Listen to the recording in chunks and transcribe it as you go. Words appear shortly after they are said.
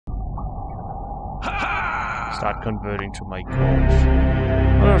start converting to my cores.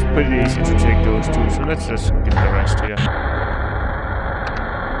 Well, it was pretty easy to take those two, so let's just get the rest here.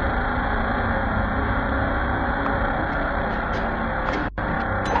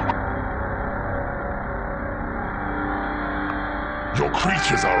 Your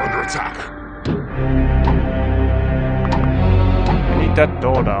creatures are under attack. I need that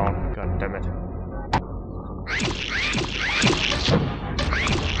door down. God damn it.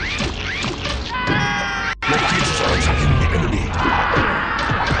 Your creatures are attacking the enemy.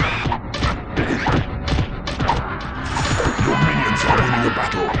 Your minions are winning a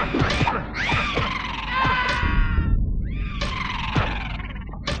battle.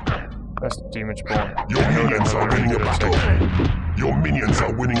 That's the demon spawn. Your minions are winning a battle. Your minions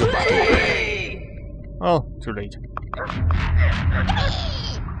are winning a battle. Oh, too late.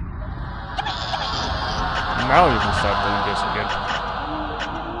 Now you can start doing this again.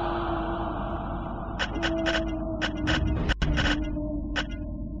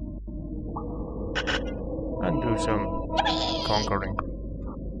 And do some conquering.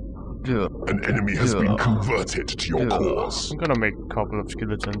 An enemy has been converted to your cause. I'm gonna make a couple of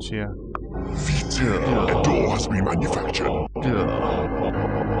skeletons here. A door has been manufactured.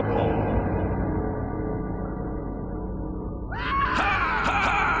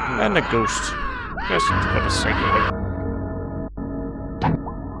 And a ghost. Just for a second.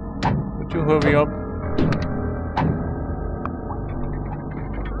 Would you hurry up?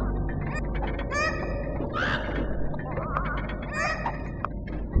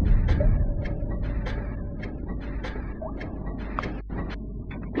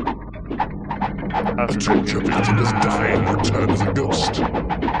 A torture victim has died and returned as a ghost. An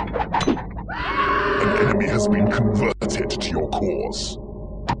enemy has been converted to your cause.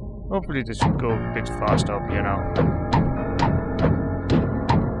 Hopefully this should go a bit faster up here now.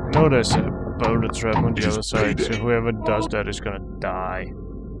 I know there's a boulder trap on the other side, so whoever does that is gonna die.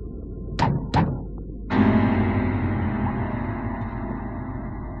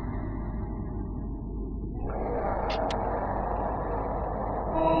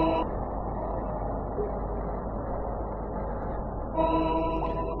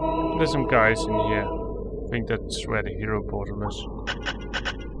 There's some guys in here. I think that's where the hero portal is.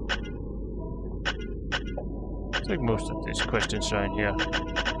 I think most of these questions are in here.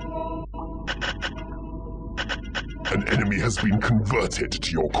 An enemy has been converted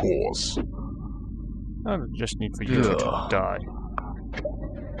to your cause. I just need for you to die.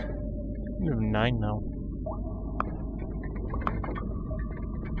 You have 9 now.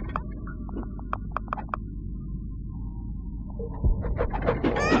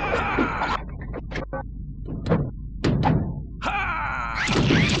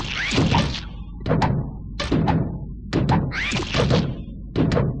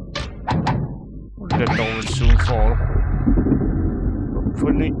 That door will soon fall.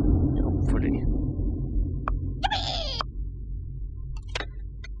 Hopefully.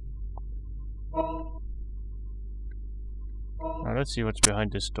 Now let's see what's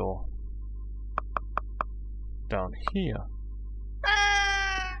behind this door. Down here.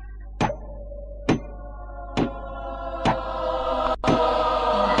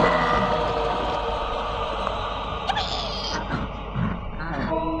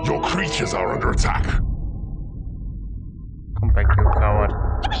 Your creatures are under attack. Come back, you coward.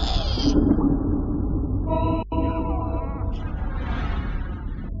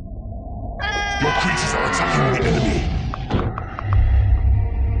 Your creatures are attacking the enemy.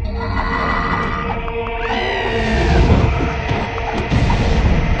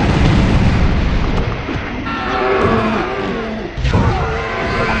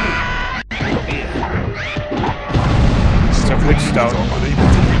 Switch down. Are unable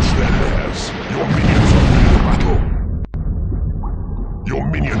to reach their lairs. Your minions are winning a battle. Your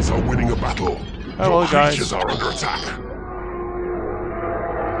minions are winning a battle. Hello, your guys. creatures are under attack.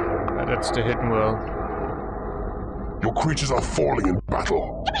 That's the hidden world. Your creatures are falling in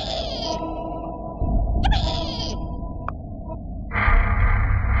battle.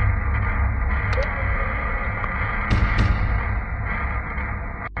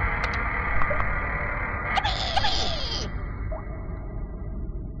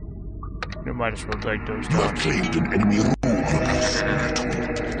 You might as well break those You have down. claimed an enemy rule.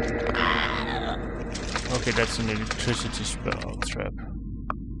 Okay, that's an electricity spell trap.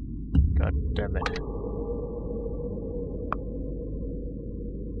 God damn it.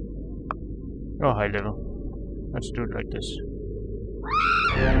 Oh, high level. Let's do it like this.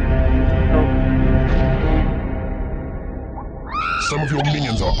 Oh. Some of your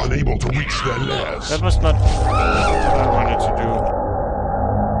minions are unable to reach their lairs. That was not what I wanted to do.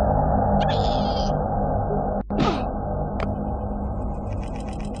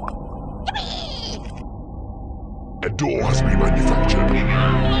 door has been manufactured.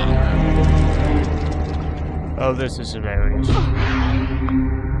 Oh, this is hilarious.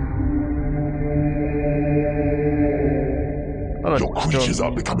 Well, Your creatures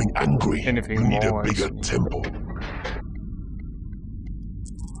are becoming angry. Anything You need a more, bigger temple.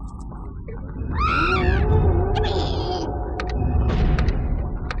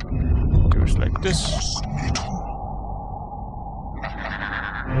 Just like this.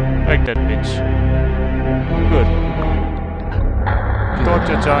 Like that, bitch. Good.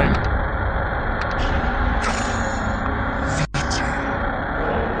 Torture time.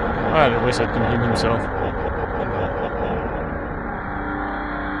 Ah, the wizard can heal himself.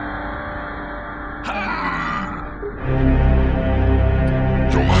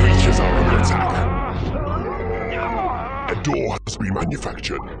 Your creatures are under attack. A door has been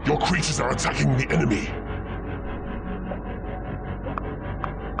manufactured. Your creatures are attacking the enemy.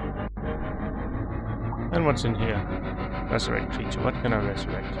 And what's in here? Resurrect creature. What can I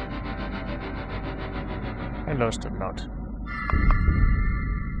resurrect? I lost a lot.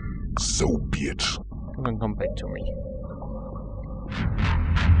 So be it. You can come back to me.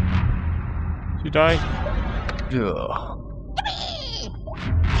 Did you die? Ugh.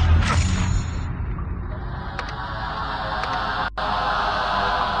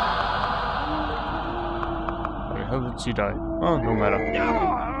 How did she die? Oh, no matter.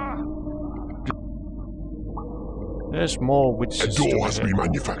 There's more witches. A door has been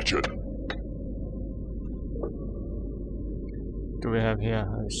manufactured. Do we have here?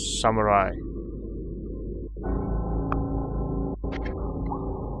 A samurai.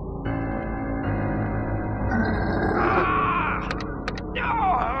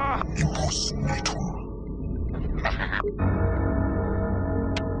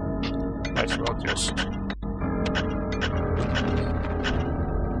 Nice Rogers.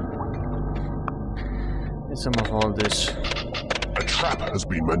 Get some of all this. A trap has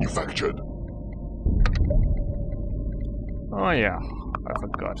been manufactured. Oh yeah, I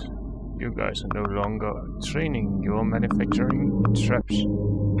forgot. You guys are no longer training, you're manufacturing traps.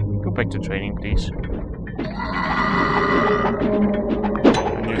 Go back to training, please.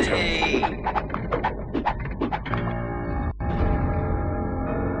 And you too.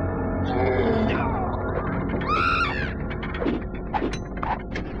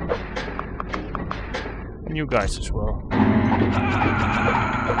 And you guys as well.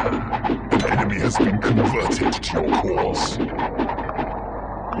 An enemy has been converted to your cause.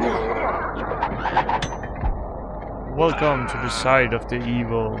 Welcome to the side of the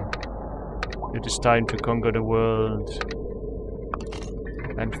evil. It is time to conquer the world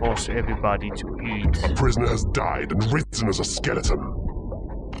and force everybody to eat. A prisoner has died and risen as a skeleton.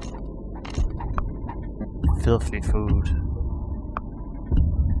 Filthy food.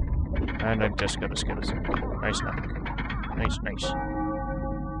 And I just got a skeleton. Nice now. Nice, nice.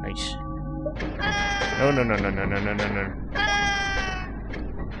 Nice. No, no, no, no, no, no, no, no, no.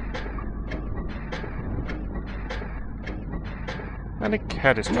 And the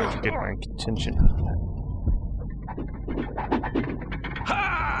cat is trying to get my attention.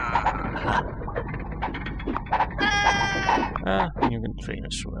 Ah, and you can train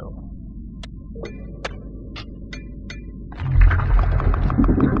as well.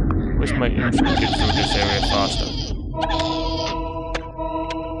 Wish my imps could get through this area faster.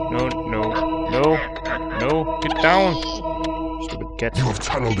 No, no, no, no, get down! Stupid cat. You have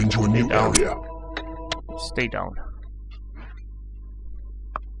tunneled into a new area. Stay down.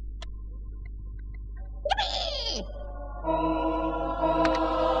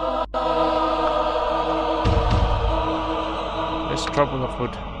 There's trouble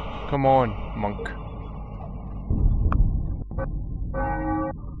afoot. Come on, monk.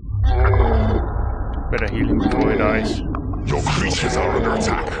 Better heal him before he dies. Your creatures are under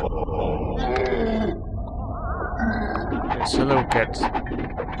attack. Yes, hello, cat.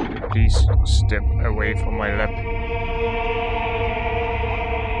 Please step away from my lap.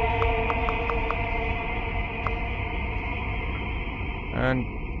 And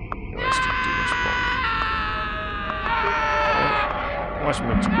the rest of the is gone. Was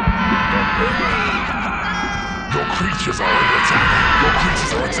meant to be Your creatures are under attack. Your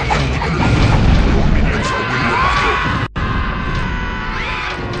creatures are attacking the enemy. Your minions are winning the battle.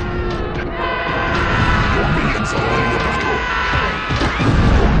 Your minions are winning the battle.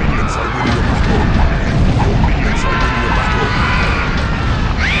 Your minions are winning the battle. Your minions are winning the battle.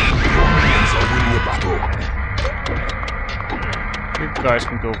 Your minions are winning the battle. You guys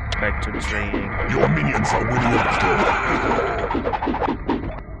can go back to training. Your minions are winning the battle.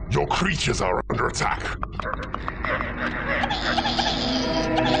 Your creatures are under attack.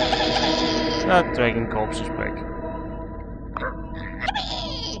 That dragon corpse is back.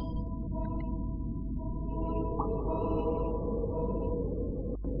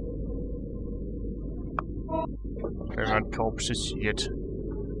 They're not corpses yet.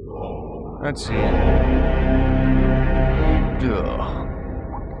 Let's see.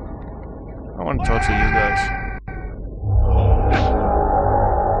 I want to talk to you guys.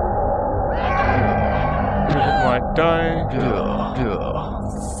 Might die.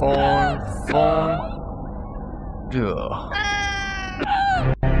 Fall.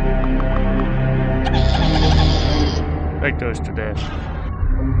 Take those to death.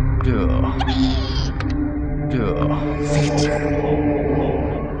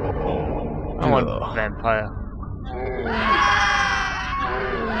 I want a vampire.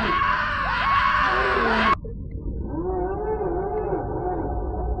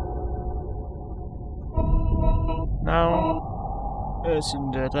 Now,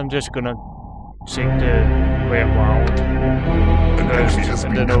 isn't that I'm just gonna take the way around first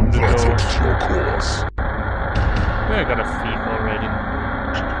and then open the door. I got a thief already.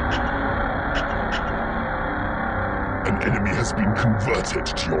 An enemy has been converted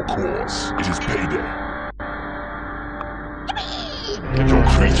to your cause. It is payday. Your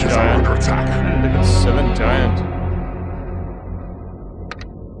creatures are under attack. Look at 7 giant.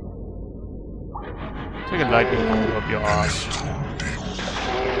 Take a lightning bolt up your ass.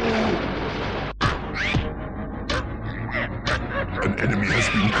 An enemy has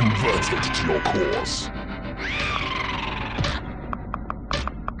been converted to your cause.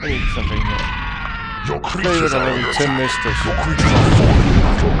 I need something here. Your Play creatures with a are level under 10 attack. mistress. Your creatures are falling in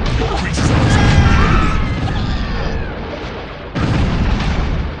battle. Your creatures are attacking the enemy.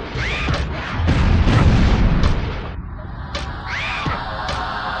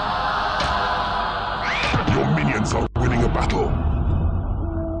 Your minions are winning a battle.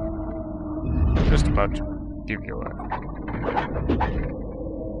 Just about to give you a...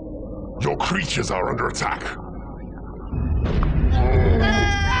 Your creatures are under attack.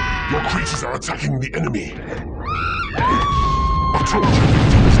 Your creatures are attacking the enemy. I told you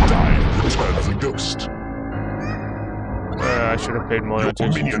victim has died and returned as a ghost. I should have paid more Your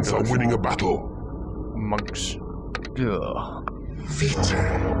attention to minions are those winning a battle. monks. Your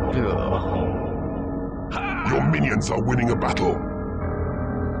minions are winning a battle.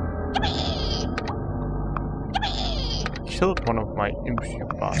 Killed one of my imps, you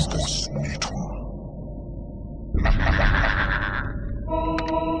bastards.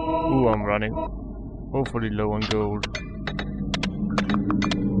 Ooh, I'm running. Hopefully low on gold.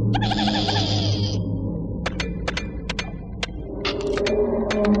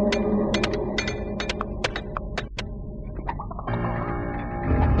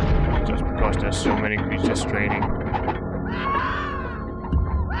 Just because there's so many creatures training.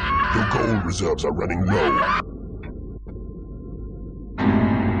 Your gold reserves are running low.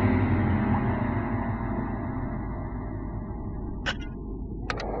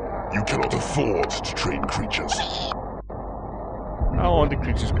 You cannot afford to train creatures. Now all the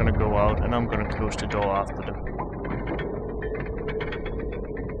creatures gonna go out and I'm gonna close the door after them.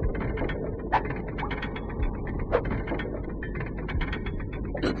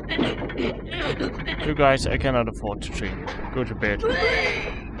 You guys, I cannot afford to train. Go to bed.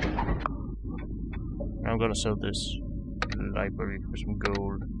 I'm gonna sell this library for some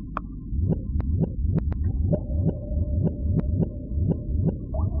gold.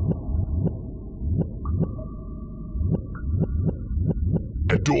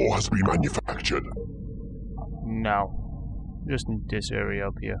 A door has been manufactured. Now, just in this area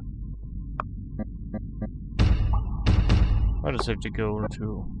up here. I'll just have to go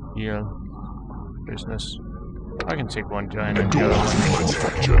to heal business. I can take one giant A and door the has other been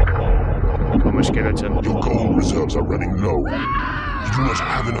manufactured. become a skeleton. Your gold reserves are running low. You do not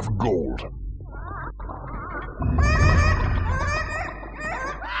have enough gold.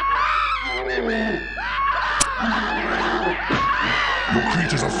 Your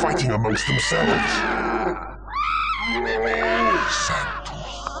creatures are fighting amongst themselves.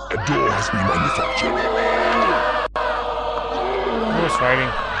 A door has been manufactured. Who was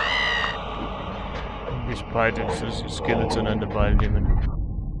fighting? This python, the skeleton and the bile demon.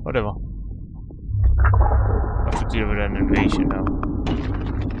 Whatever. I have to deal with an invasion now.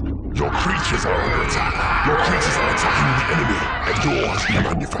 Your creatures are under attack. Your creatures are attacking the enemy. A door has been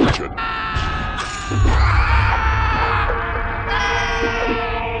manufactured.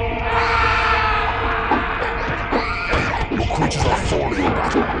 Your creatures are falling in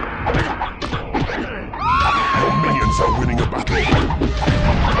battle. Your minions are winning a battle. Your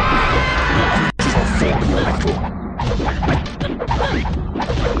creatures are falling in battle.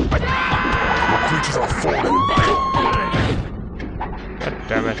 Your creatures are falling in battle. God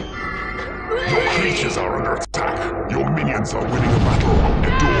damn it. Your creatures are under attack. Your minions are winning a battle. A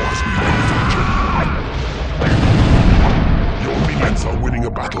door has been manufactured. minions are winning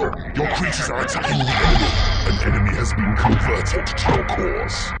a battle. Your creatures are attacking the enemy. An enemy has been converted to your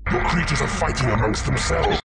cause. Your creatures are fighting amongst themselves.